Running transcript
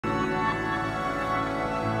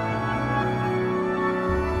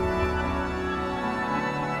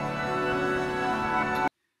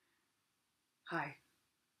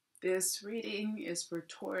This reading is for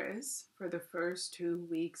Taurus for the first 2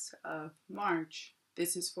 weeks of March.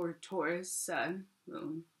 This is for Taurus, Sun,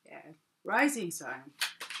 Moon, and Rising Sign.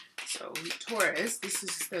 So Taurus, this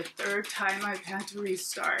is the third time I've had to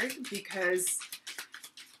restart because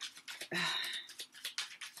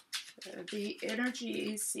the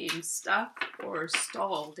energy seems stuck or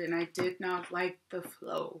stalled, and I did not like the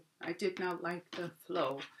flow. I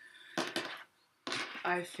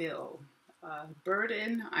feel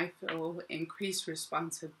burden. I feel increased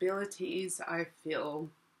responsibilities. I feel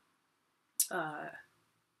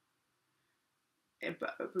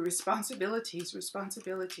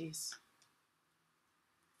responsibilities.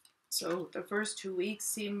 So the first 2 weeks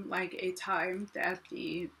seem like a time that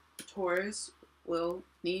the Taurus will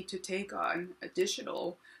need to take on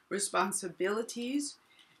additional responsibilities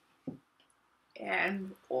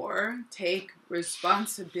and or take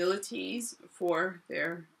responsibilities for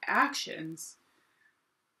their actions.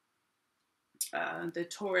 The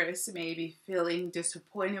Taurus may be feeling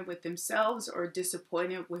disappointed with themselves or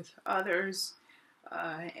disappointed with others,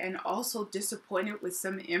 and also disappointed with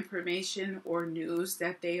some information or news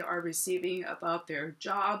that they are receiving about their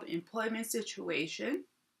job, employment situation,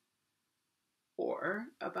 or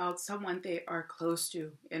about someone they are close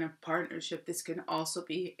to in a partnership. This can also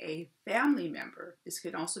be a family member. This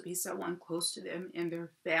can also be someone close to them in their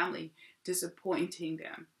family disappointing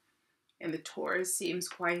them. And the Taurus seems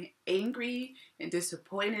quite angry and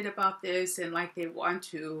disappointed about this, and like they want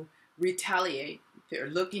to retaliate. They're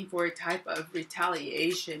looking for a type of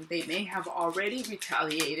retaliation. They may have already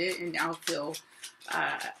retaliated and now feel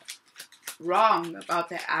wrong about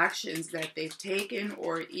the actions that they've taken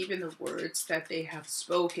or even the words that they have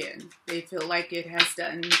spoken. They feel like it has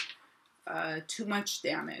done too much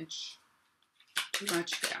damage.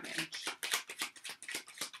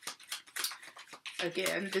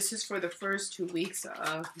 Again, this is for the first 2 weeks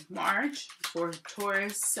of March for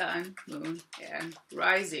Taurus, Sun, Moon, and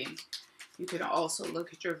Rising. You can also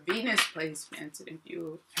look at your Venus placements, and if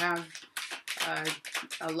you have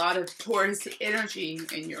a lot of Taurus energy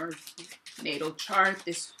in your natal chart,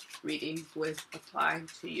 this reading would apply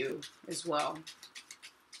to you as well.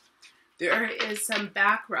 There is some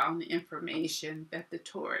background information that the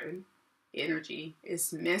Tauran energy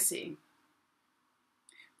is missing,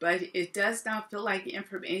 but it does not feel like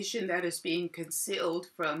information that is being concealed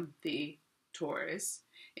from the Taurus.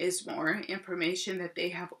 It's more information that they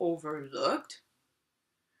have overlooked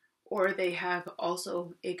or they have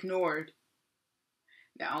also ignored.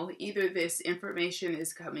 Now, either this information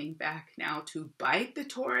is coming back now to bite the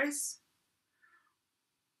Taurus,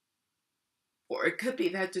 or it could be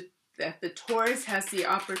that the Taurus has the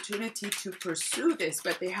opportunity to pursue this,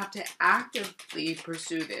 but they have to actively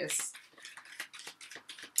pursue this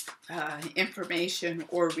information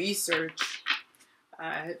or research.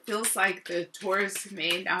 It feels like the Taurus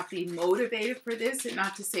may not be motivated for this, and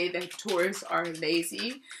not to say that Taurus are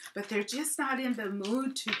lazy, but they're just not in the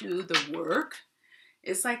mood to do the work.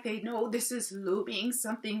 It's like they know this is looming,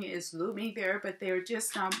 something is looming there, but they're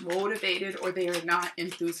just not motivated, or they are not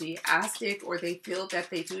enthusiastic, or they feel that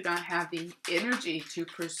they do not have the energy to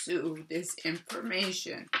pursue this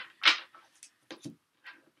information.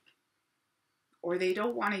 Or they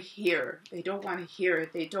don't want to hear. They don't want to hear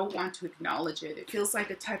it. They don't want to acknowledge it. It feels like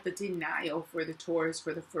a type of denial for the Taurus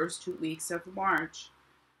for the first 2 weeks of March.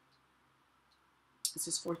 This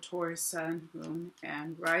is for Taurus, Sun, Moon,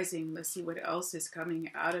 and Rising. Let's see what else is coming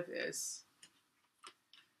out of this.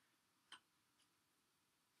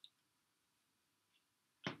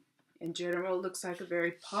 In general, it looks like a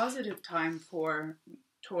very positive time for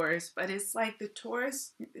Taurus, but it's like the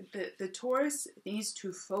Taurus needs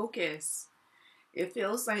to focus. It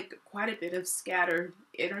feels like quite a bit of scattered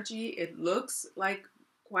energy. It looks like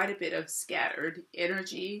quite a bit of scattered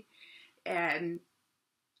energy, and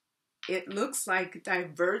it looks like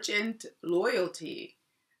divergent loyalty.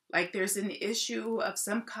 Like there's an issue of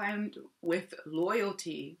some kind with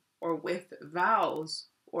loyalty, or with vows,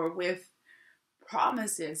 or with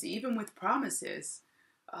promises, even with promises.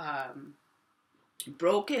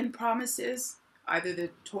 Broken promises. Either the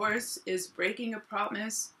Taurus is breaking a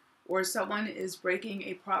promise, or someone is breaking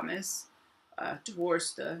a promise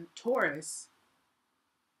towards the Taurus.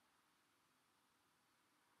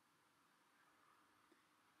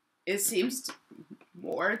 It seems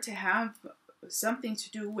more to have something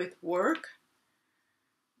to do with work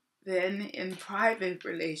than in private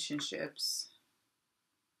relationships.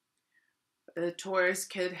 The Taurus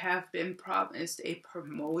could have been promised a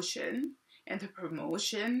promotion, and the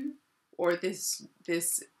promotion, or this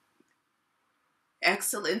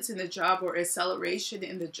excellence in the job, or acceleration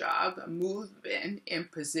in the job, a movement in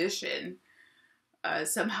position,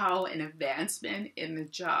 somehow an advancement in the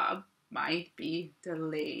job might be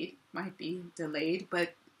delayed,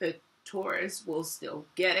 but the Taurus will still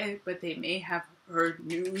get it, but they may have heard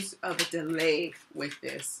news of a delay with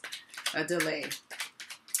this, a delay.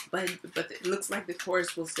 But it looks like the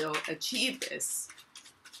Taurus will still achieve this.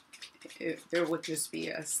 There would just be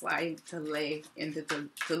a slight delay in the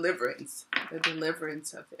deliverance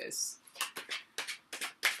of this.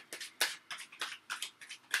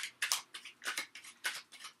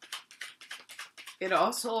 It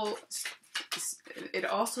also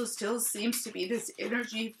still seems to be this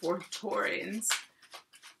energy for Taurus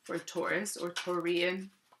or Taurian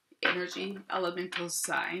energy, elemental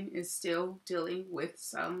sign, is still dealing with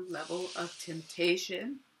some level of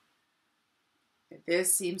temptation.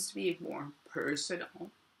 This seems to be more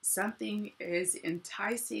personal. Something is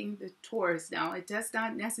enticing the Taurus. Now, it does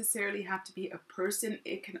not necessarily have to be a person.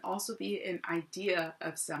 It can also be an idea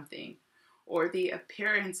of something or the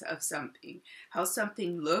appearance of something. How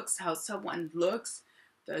something looks, how someone looks.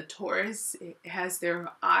 The Taurus has their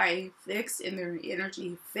eye fixed and their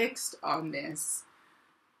energy fixed on this.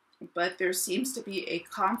 But there seems to be a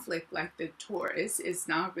conflict, like the Taurus is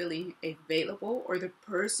not really available, or the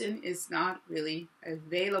person is not really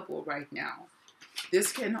available right now.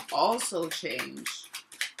 This can also change.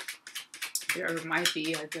 There might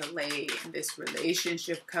be a delay in this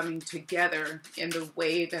relationship coming together in the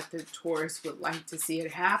way that the Taurus would like to see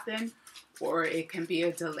it happen, or it can be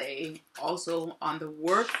a delay also on the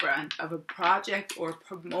work front of a project or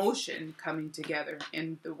promotion coming together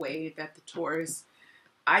in the way that the Taurus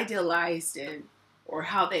idealized it, or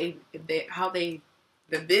how the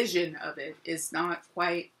vision of it is not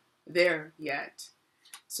quite there yet.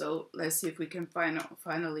 So let's see if we can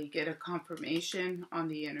finally get a confirmation on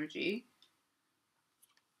the energy.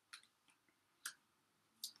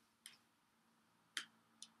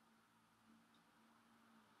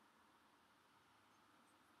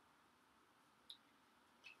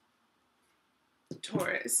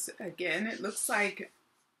 Taurus, again, it looks like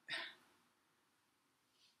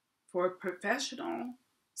for a professional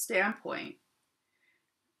standpoint,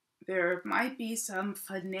 there might be some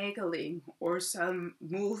finagling or some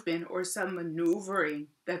movement or some maneuvering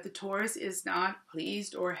that the Taurus is not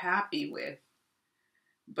pleased or happy with.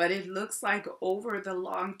 But it looks like over the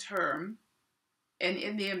long term and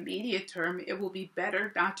in the immediate term, it will be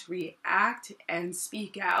better not to react and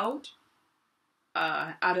speak out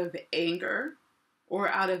of anger or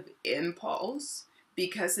out of impulse,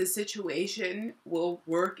 because the situation will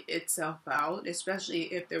work itself out, especially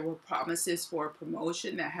if there were promises for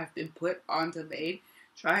promotion that have been put on delay.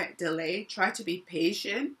 Try to be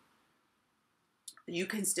patient. You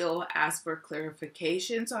can still ask for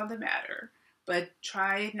clarifications on the matter, but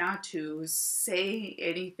try not to say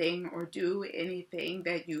anything or do anything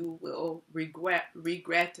that you will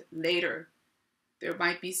regret later. There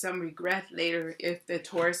might be some regret later if the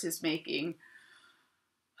Taurus is making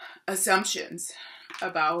assumptions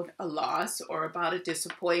about a loss or about a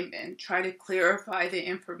disappointment. Try to clarify the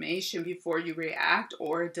information before you react,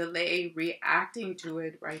 or delay reacting to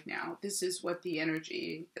it right now. This is what the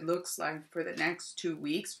energy looks like for the next 2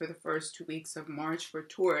 weeks, for the first 2 weeks of March for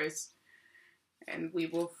Taurus. And we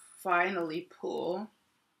will finally pull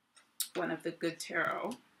one of the good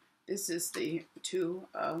tarot. This is the Two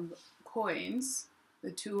of Coins, the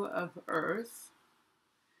Two of Earth.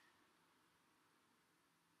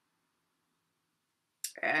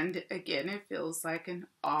 And again, it feels like an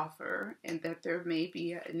offer, and that there may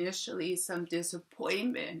be initially some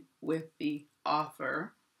disappointment with the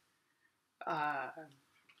offer.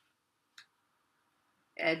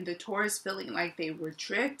 And the Taurus feeling like they were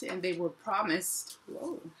tricked and they were promised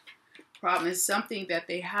something that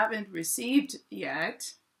they haven't received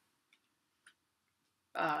yet.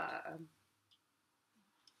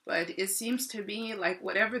 But it seems to me like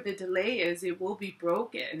whatever the delay is, it will be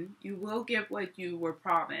broken. You will get what you were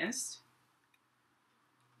promised.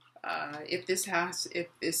 If this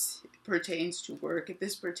pertains to work, if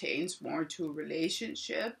this pertains more to a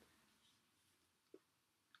relationship,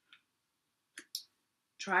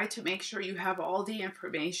 try to make sure you have all the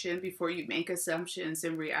information before you make assumptions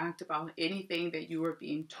and react about anything that you are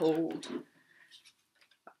being told.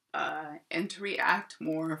 And to react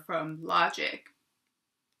more from logic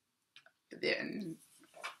than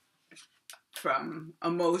from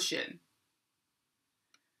emotion.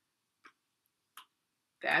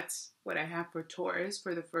 That's what I have for Taurus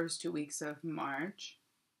for the first 2 weeks of March.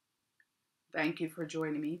 Thank you for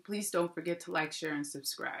joining me. Please don't forget to like, share, and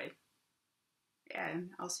subscribe.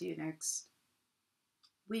 And I'll see you next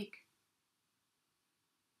week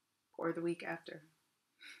or the week after.